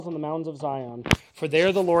on the mountains of Zion, for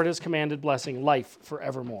there the Lord has commanded blessing, life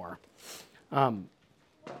forevermore.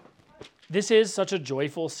 This is such a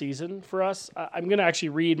joyful season for us. I'm going to actually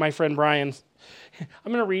read my friend Brian's.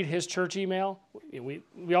 I'm going to read his church email.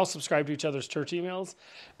 We all subscribe to each other's church emails,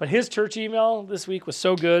 but his church email this week was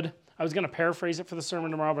so good. I was going to paraphrase it for the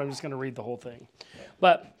sermon tomorrow, but I'm just going to read the whole thing.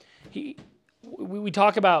 But we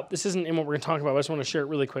talk about, this isn't in what we're going to talk about, I just want to share it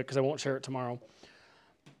really quick because I won't share it tomorrow.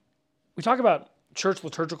 We talk about church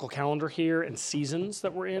liturgical calendar here and seasons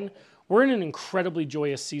that we're in. We're in an incredibly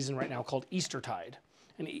joyous season right now called Eastertide.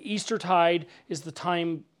 And Eastertide is the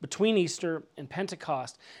time between Easter and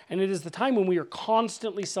Pentecost. And it is the time when we are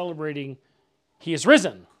constantly celebrating He is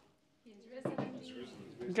risen.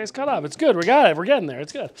 You guys caught up. It's good. We got it. We're getting there.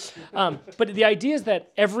 It's good. But the idea is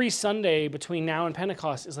that every Sunday between now and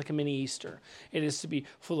Pentecost is like a mini Easter. It is to be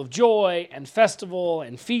full of joy and festival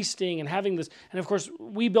and feasting and having this. And of course,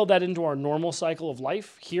 we build that into our normal cycle of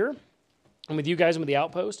life here and with you guys and with the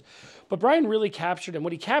Outpost. But Brian really captured, and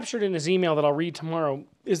what he captured in his email that I'll read tomorrow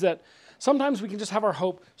is that sometimes we can just have our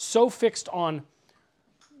hope so fixed on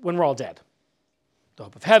when we're all dead. The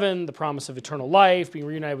hope of heaven, the promise of eternal life, being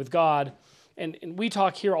reunited with God. And we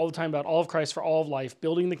talk here all the time about all of Christ for all of life,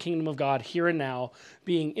 building the kingdom of God here and now,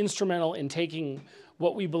 being instrumental in taking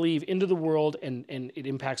what we believe into the world, and it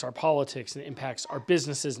impacts our politics, and it impacts our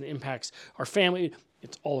businesses, and it impacts our family.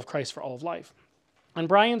 It's all of Christ for all of life. And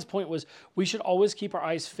Brian's point was we should always keep our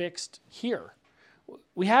eyes fixed here.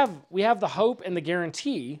 We have the hope and the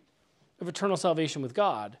guarantee of eternal salvation with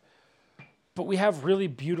God, but we have really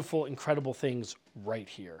beautiful, incredible things right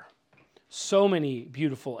here. So many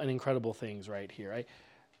beautiful and incredible things right here.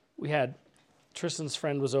 We had Tristan's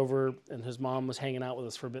friend was over, and his mom was hanging out with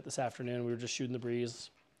us for a bit this afternoon. We were just shooting the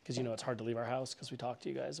breeze because it's hard to leave our house because we talk to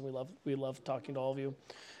you guys, and we love talking to all of you.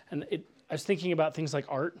 And I was thinking about things like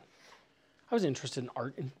art. I was interested in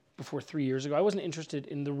art before 3 years ago. I wasn't interested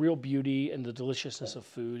in the real beauty and the deliciousness of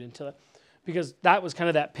food because that was kind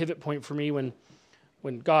of that pivot point for me when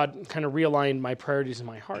God kind of realigned my priorities in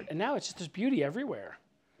my heart. And now it's just there's beauty everywhere.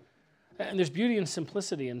 And there's beauty in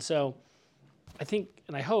simplicity. And so I think,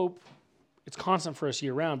 and I hope, it's constant for us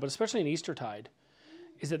year round, but especially in Eastertide,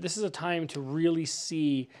 is that this is a time to really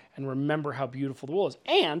see and remember how beautiful the world is.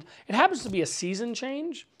 And it happens to be a season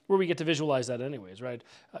change where we get to visualize that anyways, right?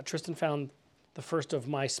 Tristan found the first of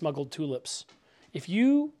my smuggled tulips. If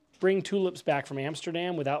you bring tulips back from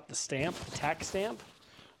Amsterdam without the tax stamp,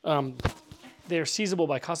 they're seizable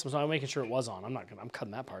by customs. I'm making sure it was on. I'm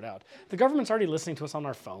cutting that part out. The government's already listening to us on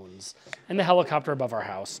our phones and the helicopter above our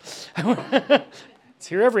house. It's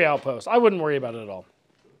here every outpost. I wouldn't worry about it at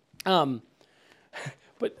all.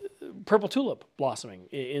 But purple tulip blossoming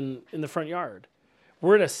in the front yard.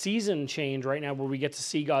 We're at a season change right now where we get to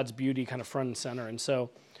see God's beauty kind of front and center. And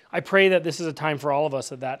so I pray that this is a time for all of us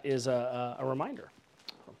that is a reminder.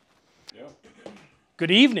 Yeah.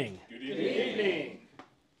 Good evening. Good evening.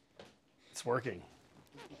 It's working.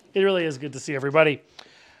 It really is good to see everybody.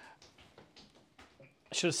 I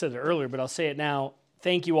should have said it earlier, but I'll say it now.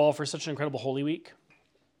 Thank you all for such an incredible Holy Week.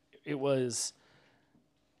 It was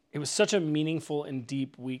such a meaningful and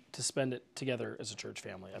deep week to spend it together as a church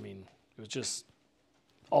family. I mean, it was just,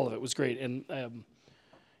 all of it was great. And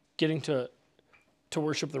getting to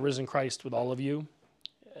worship the risen Christ with all of you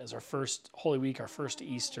as our first Holy Week, our first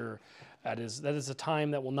Easter, that is a time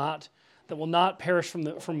that will not perish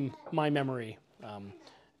from my memory.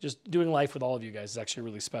 Just doing life with all of you guys is actually a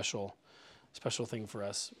really special thing for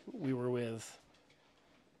us. We were with,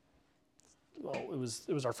 it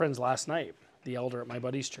was our friends last night, the elder at my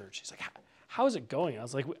buddy's church. He's like, how is it going? I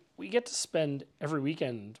was like, we get to spend every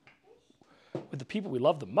weekend with the people we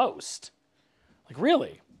love the most. Like,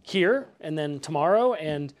 really? Here and then tomorrow,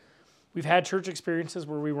 and we've had church experiences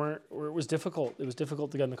where it was difficult. It was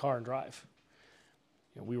difficult to get in the car and drive.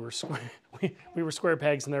 We were square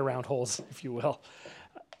pegs in their round holes, if you will.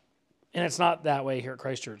 And it's not that way here at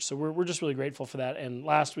Christ Church. So we're just really grateful for that. And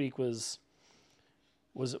last week was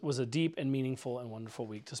a deep and meaningful and wonderful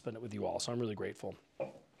week to spend it with you all. So I'm really grateful.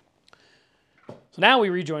 So now we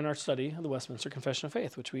rejoin our study of the Westminster Confession of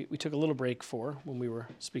Faith, which we took a little break for when we were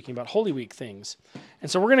speaking about Holy Week things.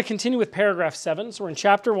 And so we're going to continue with paragraph 7. So we're in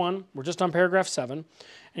chapter 1. We're just on paragraph 7. And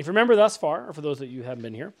if you remember thus far, or for those that you haven't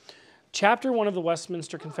been here, chapter 1 of the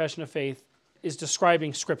Westminster Confession of Faith is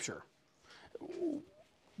describing Scripture.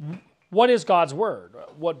 What is God's Word?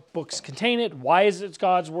 What books contain it? Why is it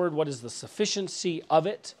God's Word? What is the sufficiency of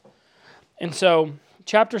it? And so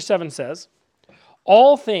chapter 7 says,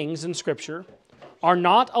 all things in Scripture are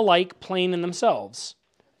not alike plain in themselves,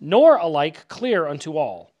 nor alike clear unto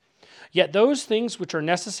all. Yet those things which are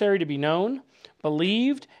necessary to be known,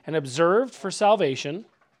 believed, and observed for salvation,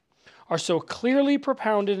 are so clearly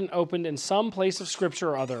propounded and opened in some place of Scripture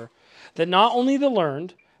or other, that not only the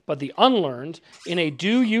learned, but the unlearned, in a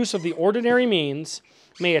due use of the ordinary means,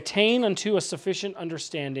 may attain unto a sufficient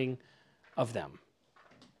understanding of them.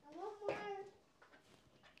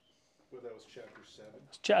 Well, that was chapter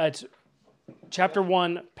 7. It's chapter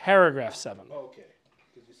 1, paragraph 7. Oh, okay.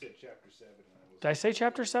 Because you said chapter 7. And Did I say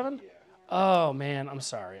chapter 7? Yeah. Oh, man, I'm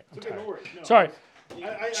sorry. I'm Okay, tired. no worries. No, Sorry.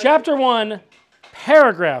 Chapter 1,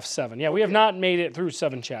 paragraph 7. Yeah, we have not made it through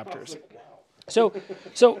 7 chapters. So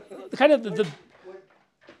kind of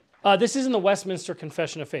this is in the Westminster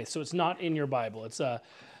Confession of Faith, so it's not in your Bible. It's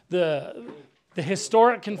the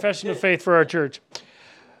historic Confession of Faith for our church.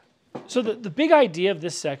 So the big idea of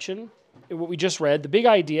this section, what we just read, the big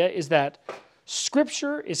idea is that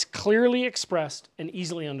Scripture is clearly expressed and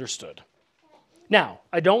easily understood. Now,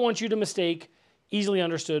 I don't want you to mistake easily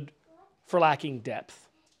understood for lacking depth,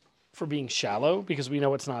 for being shallow, because we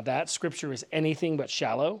know it's not that. Scripture is anything but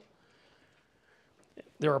shallow.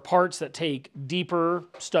 There are parts that take deeper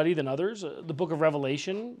study than others. The book of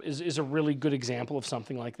Revelation is a really good example of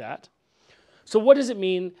something like that. So what does it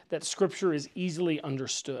mean that Scripture is easily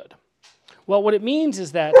understood? Well, what it means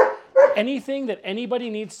is that anything that anybody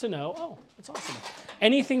needs to know, that's awesome.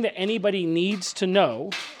 Anything that anybody needs to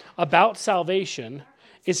know about salvation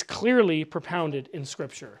is clearly propounded in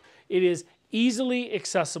Scripture. It is easily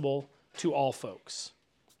accessible to all folks.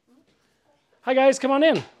 Hi guys, come on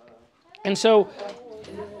in. And so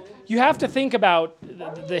you have to think about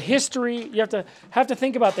the history. You have to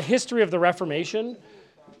think about the history of the Reformation.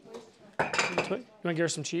 You want to give her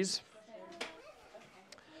some cheese?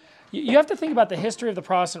 You have to think about the history of the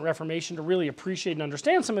Protestant Reformation to really appreciate and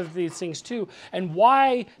understand some of these things too, and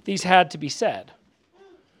why these had to be said.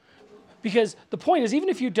 Because the point is, even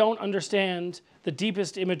if you don't understand the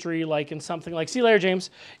deepest imagery, like in something like, see you later,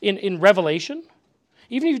 James, in Revelation,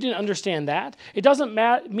 even if you didn't understand that, it doesn't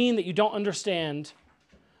mean that you don't understand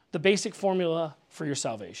the basic formula for your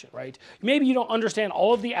salvation, right? Maybe you don't understand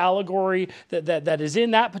all of the allegory that is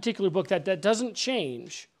in that particular book. That doesn't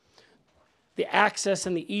change the access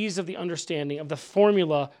and the ease of the understanding of the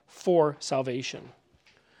formula for salvation.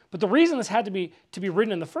 But the reason this had to be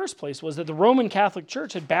written in the first place was that the Roman Catholic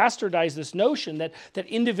Church had bastardized this notion that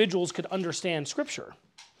individuals could understand Scripture,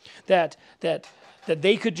 that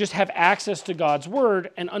they could just have access to God's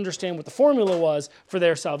Word and understand what the formula was for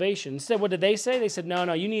their salvation. Instead, what did they say? They said,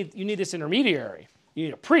 no, you need this intermediary. You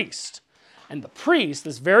need a priest. And the priest,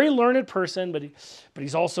 this very learned person, but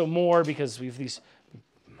he's also more, because we have these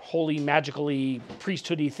holy, magically,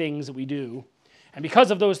 priesthoody things that we do. And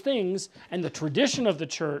because of those things and the tradition of the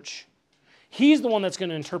church, he's the one that's going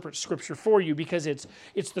to interpret Scripture for you, because it's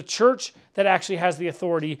the church that actually has the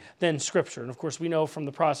authority than Scripture. And of course, we know from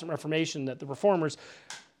the Protestant Reformation that the Reformers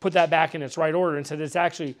put that back in its right order and said it's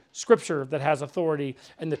actually Scripture that has authority,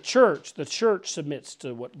 and the church submits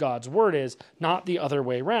to what God's Word is, not the other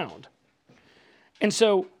way around. And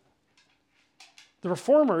so the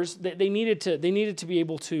Reformers, they needed to be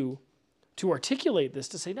able to articulate this,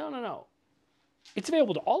 to say, no. It's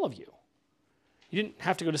available to all of you. You didn't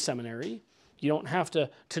have to go to seminary. You don't have to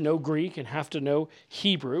know Greek and have to know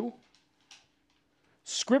Hebrew.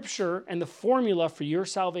 Scripture and the formula for your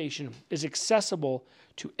salvation is accessible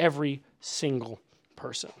to every single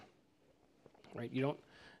person. Right? You don't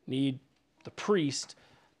need the priest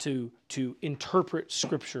to interpret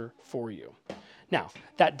Scripture for you. Now,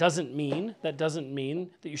 that doesn't mean that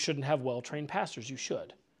you shouldn't have well-trained pastors. You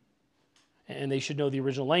should. And they should know the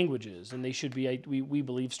original languages, and they should be, we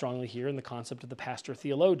believe strongly here in the concept of the pastor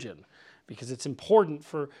theologian, because it's important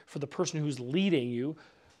for the person who's leading you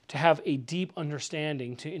to have a deep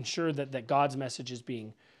understanding to ensure that God's message is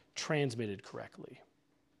being transmitted correctly.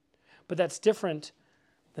 But that's different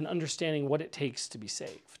than understanding what it takes to be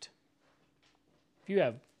saved. If you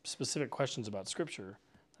have specific questions about Scripture,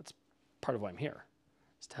 that's part of why I'm here,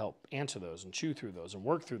 is to help answer those and chew through those and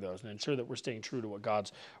work through those and ensure that we're staying true to what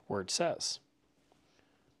God's Word says.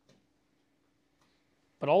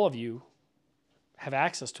 But all of you have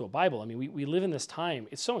access to a Bible. I mean, we live in this time.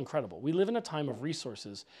 It's so incredible. We live in a time of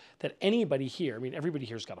resources that anybody here, everybody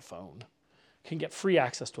here's got a phone, can get free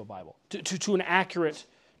access to a Bible, to an accurate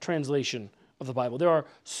translation of the Bible. There are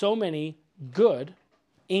so many good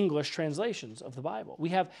English translations of the Bible. We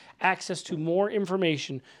have access to more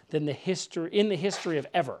information than in the history of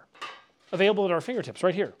ever, available at our fingertips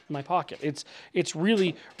right here in my pocket. It's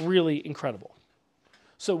really, really incredible.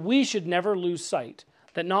 So we should never lose sight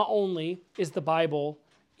that not only is the Bible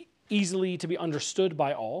easily to be understood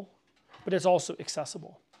by all, but it's also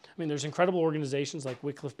accessible. There's incredible organizations like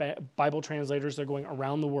Wycliffe Bible Translators that are going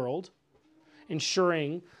around the world,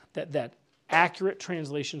 ensuring that accurate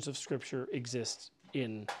translations of Scripture exist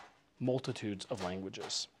in multitudes of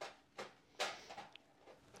languages.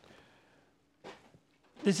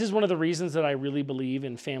 This is one of the reasons that I really believe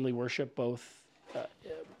in family worship, both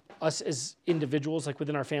us as individuals, like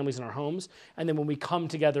within our families and our homes, and then when we come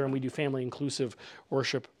together and we do family inclusive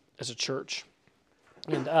worship as a church.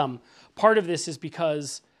 And part of this is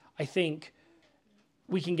because I think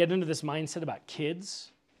we can get into this mindset about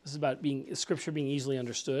kids. This is about Scripture being easily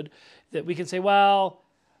understood, that we can say, well,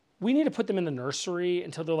 we need to put them in the nursery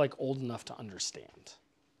until they're like old enough to understand.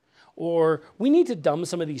 Or we need to dumb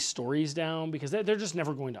some of these stories down because they're just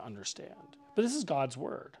never going to understand. But this is God's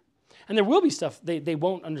word. And there will be stuff they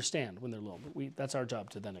won't understand when they're little. That's our job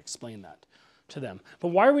to then explain that to them. But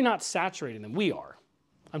why are we not saturating them? We are.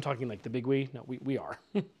 I'm talking like the big we. No, we are.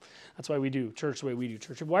 That's why we do church the way we do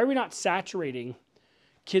church. Why are we not saturating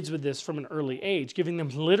kids with this from an early age, giving them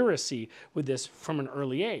literacy with this from an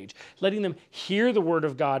early age, letting them hear the word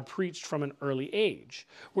of God preached from an early age?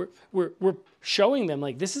 We're showing them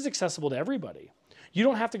like this is accessible to everybody. You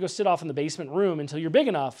don't have to go sit off in the basement room until you're big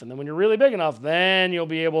enough, and then when you're really big enough, then you'll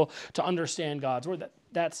be able to understand God's word.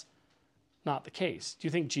 That's not the case. Do you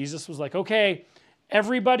think Jesus was like, okay,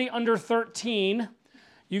 everybody under 13,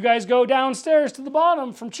 you guys go downstairs to the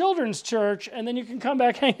bottom from children's church, and then you can come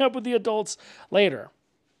back hang up with the adults later?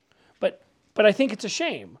 But I think it's a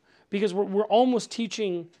shame because we're almost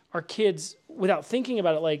teaching our kids without thinking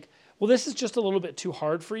about it like, well, this is just a little bit too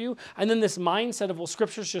hard for you. And then this mindset of, well,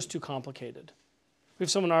 Scripture's just too complicated. We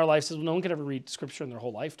have someone in our life says, well, no one can ever read Scripture in their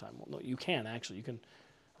whole lifetime. Well, no, you can actually. You can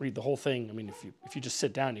read the whole thing. I mean, if you just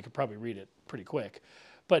sit down, you could probably read it pretty quick.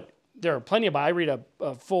 But there are plenty of, I read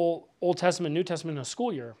a full Old Testament, New Testament in a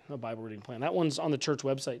school year, a Bible reading plan. That one's on the church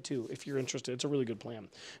website too, if you're interested. It's a really good plan.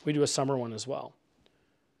 We do a summer one as well.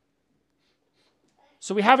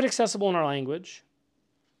 So we have it accessible in our language,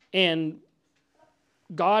 and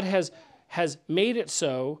God has made it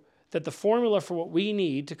so that the formula for what we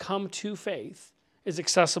need to come to faith is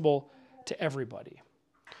accessible to everybody.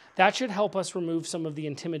 That should help us remove some of the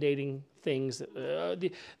intimidating things,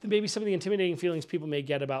 maybe some of the intimidating feelings people may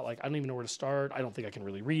get about, like, I don't even know where to start. I don't think I can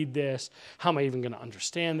really read this. How am I even going to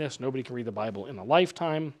understand this? Nobody can read the Bible in a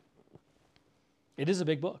lifetime. It is a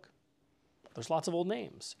big book. There's lots of old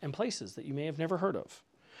names and places that you may have never heard of.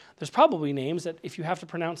 There's probably names that if you have to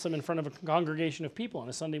pronounce them in front of a congregation of people on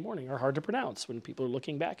a Sunday morning are hard to pronounce when people are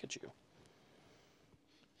looking back at you.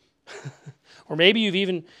 Or maybe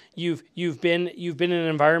you've been in an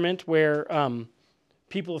environment where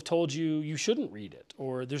people have told you you shouldn't read it,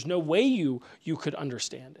 or there's no way you could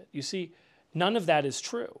understand it. You see, none of that is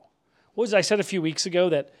true. What was I said a few weeks ago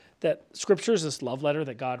that Scripture is this love letter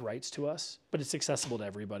that God writes to us, but it's accessible to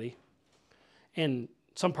everybody. And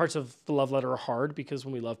some parts of the love letter are hard because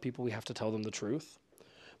when we love people, we have to tell them the truth.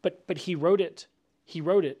 But he wrote it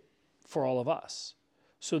for all of us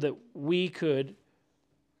so that we could.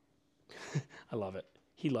 I love it.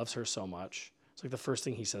 He loves her so much. It's like the first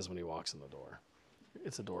thing he says when he walks in the door.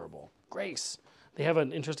 It's adorable. Grace. They have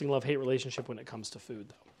an interesting love-hate relationship when it comes to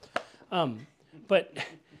food, though. But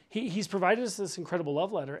he's provided us this incredible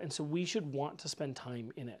love letter, and so we should want to spend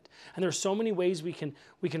time in it. And there's so many ways we can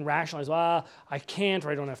rationalize, well, I can't,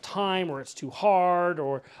 or I don't have time, or it's too hard,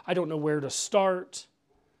 or I don't know where to start.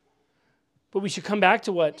 But we should come back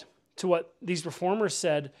to what these reformers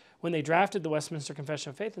said when they drafted the Westminster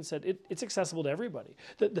Confession of Faith and said it's accessible to everybody.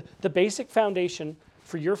 The basic foundation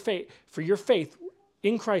for your faith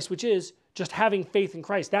in Christ, which is just having faith in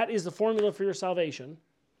Christ, that is the formula for your salvation,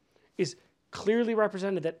 is clearly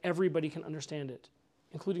represented that everybody can understand it,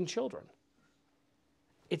 including children.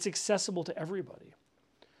 It's accessible to everybody.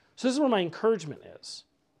 So this is where my encouragement is.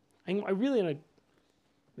 I mean,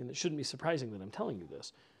 it shouldn't be surprising that I'm telling you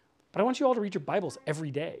this, but I want you all to read your Bibles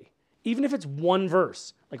every day, even if it's one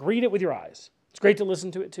verse. Like, read it with your eyes. It's great to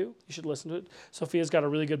listen to it too. You should listen to it. Sophia's got a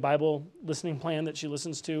really good Bible listening plan that she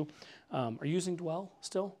listens to. Are you using Dwell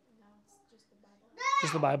still? No, it's just the Bible.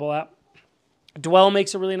 Just the Bible app. Dwell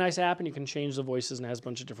makes a really nice app, and you can change the voices and has a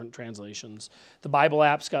bunch of different translations. The Bible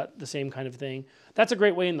app's got the same kind of thing. That's a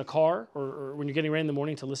great way in the car or when you're getting ready in the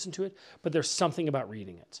morning to listen to it, but there's something about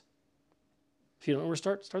reading it. If you don't know where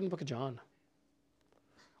to start in the book of John.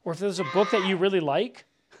 Or if there's a book that you really like,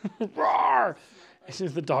 roar!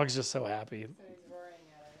 The dog's just so happy.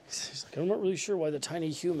 He's like, I'm not really sure why the tiny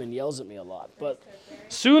human yells at me a lot, but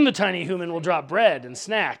soon the tiny human will drop bread and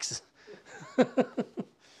snacks.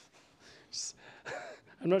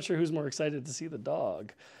 I'm not sure who's more excited to see the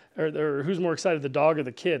dog, or who's more excited, the dog or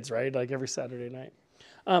the kids, right? Like every Saturday night.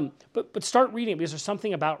 But start reading it because there's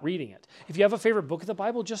something about reading it. If you have a favorite book of the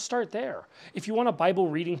Bible, just start there. If you want a Bible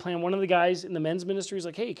reading plan, one of the guys in the men's ministry is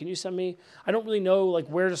like, hey, can you send me, I don't really know like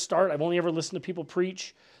where to start. I've only ever listened to people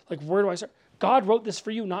preach. Like, where do I start? God wrote this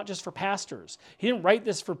for you, not just for pastors. He didn't write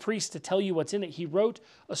this for priests to tell you what's in it. He wrote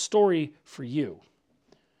a story for you.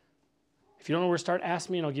 If you don't know where to start, ask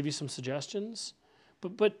me and I'll give you some suggestions.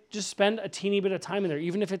 But just spend a teeny bit of time in there,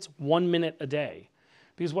 even if it's 1 minute a day.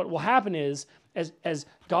 Because what will happen is, as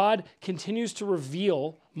God continues to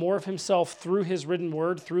reveal more of himself through his written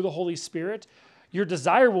word, through the Holy Spirit, your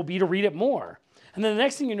desire will be to read it more. And then the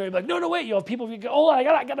next thing you know, you're like, no, wait, you have people who go, oh, I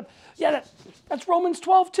gotta, yeah, that's Romans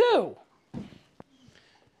 12 too.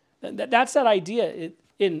 That's that idea.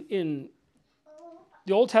 In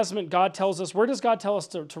the Old Testament, God tells us, where does God tell us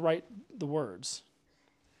to write the words?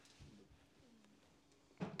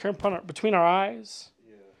 Between our eyes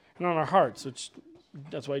and on our hearts, which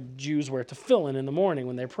that's why Jews wear tefillin in the morning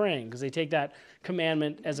when they're praying, because they take that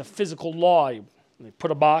commandment as a physical law. They put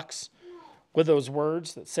a box with those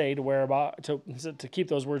words that say to wear to keep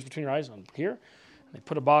those words between your eyes on here. They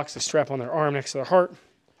put a box, they strap on their arm next to their heart,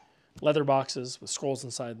 leather boxes with scrolls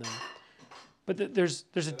inside them. But there's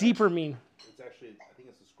a deeper meaning. It's actually, I think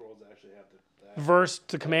it's the scrolls that actually have the verse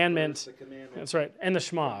to commandment. That's right, and the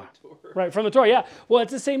Shema. From From the Torah, yeah. Well,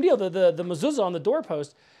 it's the same deal. The mezuzah on the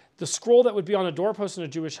doorpost, the scroll that would be on a doorpost in a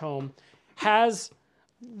Jewish home, has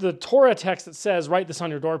the Torah text that says, write this on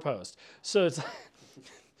your doorpost. So it's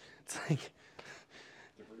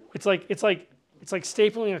like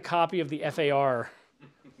stapling a copy of the FAR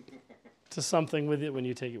to something with it when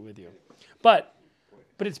you take it with you. But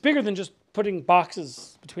it's bigger than just putting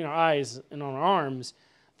boxes between our eyes and on our arms.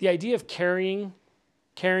 The idea of carrying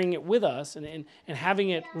it with us and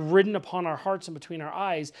having it written upon our hearts and between our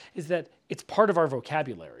eyes is that it's part of our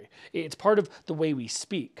vocabulary. It's part of the way we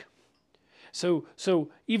speak. So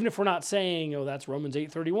even if we're not saying, oh, that's Romans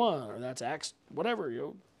 8:31 or that's Acts whatever,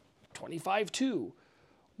 25:2,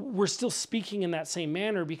 we're still speaking in that same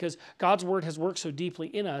manner because God's word has worked so deeply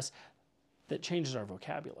in us that changes our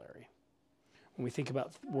vocabulary. When we think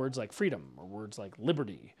about words like freedom or words like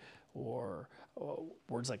liberty or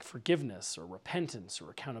words like forgiveness or repentance or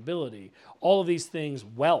accountability, all of these things,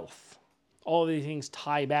 wealth, all of these things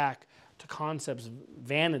tie back to concepts of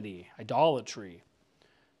vanity, idolatry,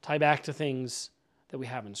 tie back to things that we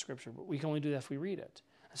have in Scripture. But we can only do that if we read it.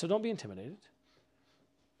 And so don't be intimidated,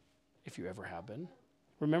 if you ever have been.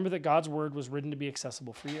 Remember that God's word was written to be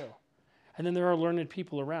accessible for you. And then there are learned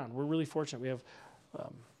people around. We're really fortunate. We have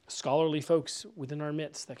scholarly folks within our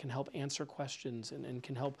midst that can help answer questions and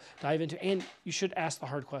can help dive into, and you should ask the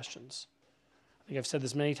hard questions. I think I've said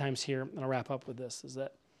this many times here, and I'll wrap up with this, is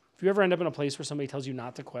that if you ever end up in a place where somebody tells you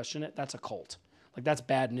not to question it, that's a cult. Like, that's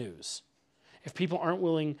bad news. If people aren't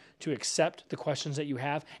willing to accept the questions that you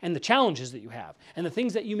have and the challenges that you have and the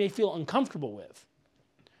things that you may feel uncomfortable with,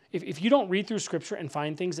 if you don't read through Scripture and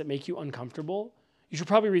find things that make you uncomfortable, you should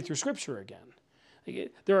probably read through Scripture again.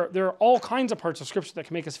 There are all kinds of parts of Scripture that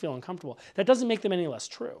can make us feel uncomfortable. That doesn't make them any less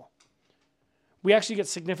true. We actually get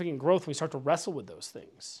significant growth when we start to wrestle with those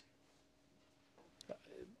things.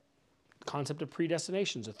 The concept of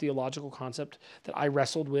predestination is a theological concept that I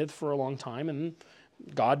wrestled with for a long time, and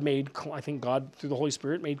I think God, through the Holy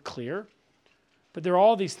Spirit, made clear. But there are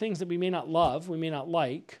all these things that we may not love, we may not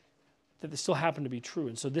like, that they still happen to be true.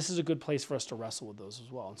 And so this is a good place for us to wrestle with those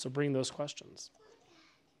as well. And so bring those questions.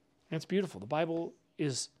 And it's beautiful. The Bible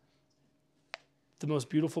is the most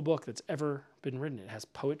beautiful book that's ever been written. It has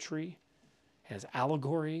poetry, it has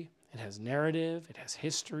allegory, it has narrative, it has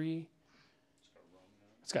history.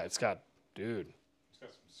 It's got some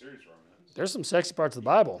serious romance. There's some sexy parts of the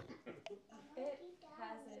Bible. It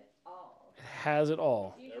has it all. It has it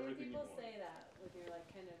all. You hear people say that when you're like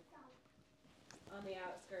kind of on the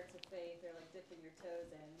outskirts of faith or like dipping your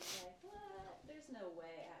toes in. You're like, what? There's no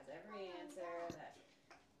way it has every answer.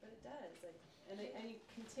 But it does. And you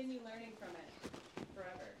continue learning from it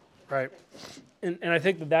forever. Right. And I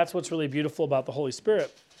think that that's what's really beautiful about the Holy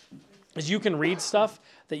Spirit is you can read stuff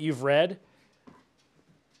that you've read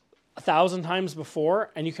 1,000 times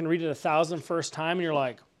before, and you can read it 1,001st time, and you're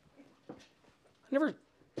like,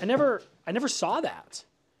 I never saw that.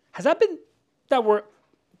 Has that been that word?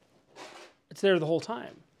 It's there the whole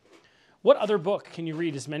time. What other book can you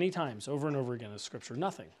read as many times over and over again as Scripture?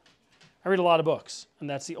 Nothing. I read a lot of books, and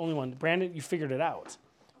that's the only one. Brandon, you figured it out.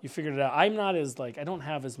 I'm not as I don't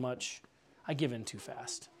have as much. I give in too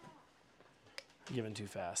fast.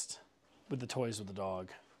 With the toys with the dog.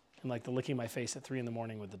 And the licking my face at 3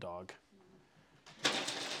 a.m. with the dog.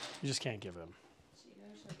 You just can't give in. She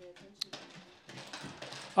knows she'll pay attention.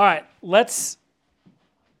 All right, let's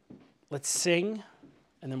sing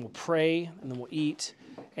and then we'll pray, and then we'll eat.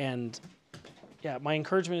 And yeah, my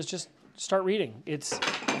encouragement is just start reading.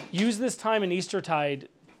 Use this time in Eastertide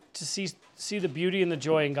to see the beauty and the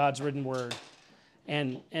joy in God's written word,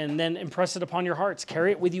 and then impress it upon your hearts.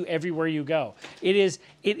 Carry it with you everywhere you go. It is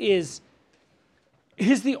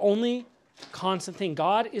the only constant thing.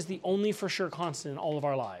 God is the only for sure constant in all of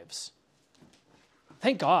our lives.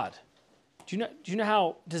 Thank God. Do you know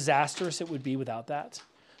how disastrous it would be without that?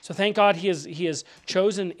 So thank God he has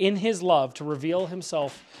chosen in his love to reveal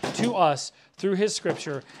himself to us through his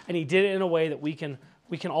scripture, and he did it in a way that we can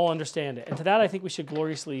all understand it. And to that I think we should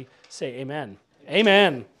gloriously say amen.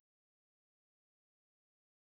 Amen.